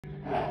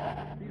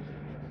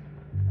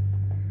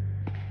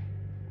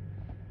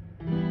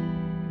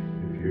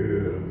If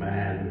you're a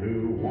man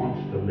who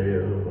wants to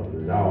live a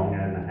long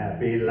and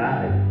happy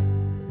life,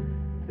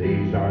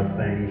 these are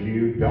things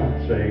you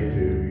don't say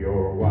to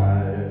your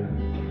wife.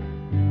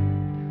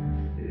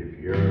 If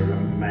you're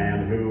a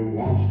man who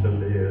wants to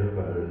live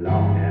a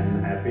long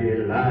and happy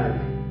life,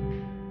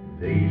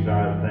 these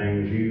are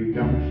things you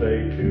don't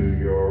say to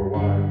your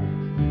wife.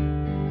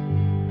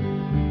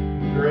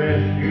 The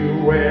dress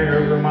you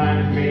wear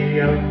reminds me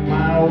of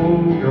my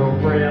old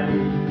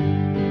girlfriend.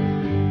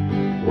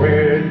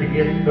 Where'd you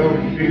get those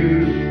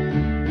shoes?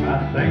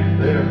 I think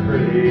they're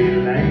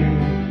pretty lame.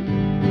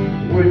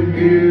 Would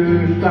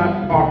you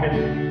stop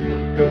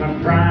talking? 'Cause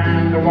I'm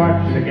trying to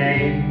watch the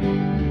game.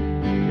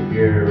 If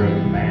you're a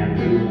man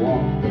who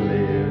wants to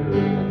live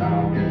a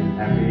long and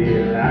happy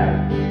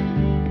life,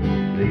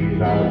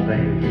 these are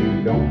things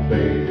you don't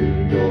say to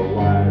your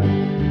wife.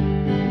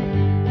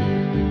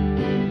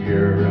 If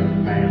you're a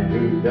man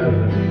who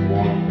doesn't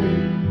want to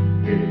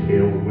get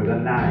killed with a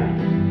knife,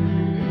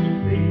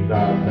 these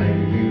are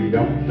things you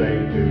don't say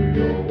to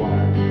your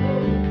wife.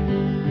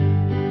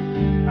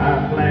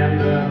 I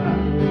planned a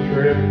hunting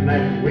trip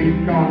next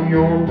week on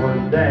your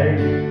birthday.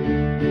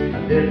 I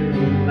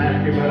didn't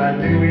ask you, but I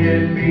knew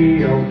it'd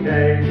be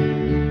okay.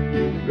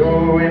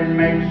 Go and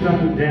make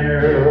some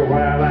dinner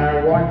while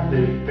I watch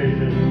this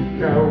fishing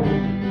show.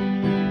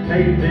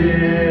 Tape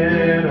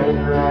it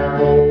over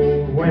our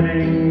old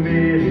wedding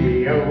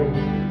video.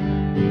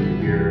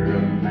 If you're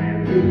a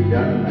man who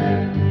doesn't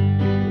have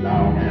a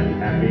long and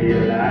happy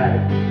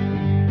life,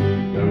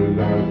 those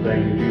are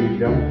things you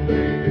don't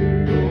say to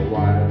your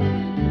wife.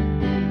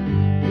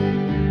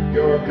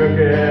 Your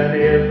cooking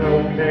is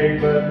okay,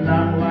 but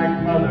not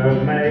like Mother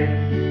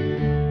makes.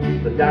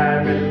 The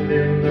diamond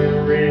in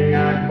the ring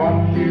I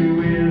bought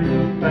you is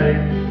a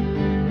fake.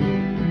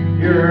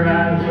 Your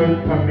eyes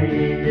look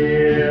puffy,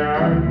 dear,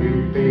 are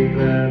you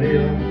feeling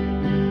ill?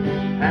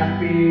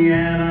 Happy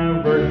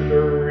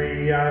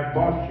anniversary, I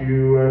bought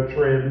you a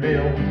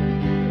treadmill.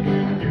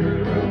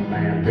 You're a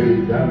man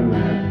who doesn't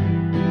have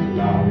a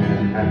long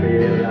and happy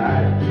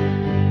life.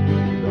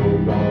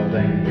 Those are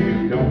things you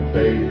don't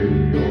say to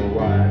your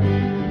wife.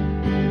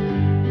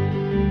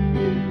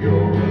 If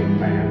you're a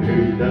man who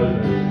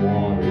doesn't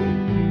want to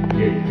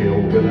get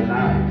killed with a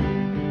knife,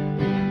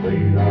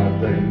 these are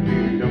things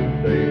you don't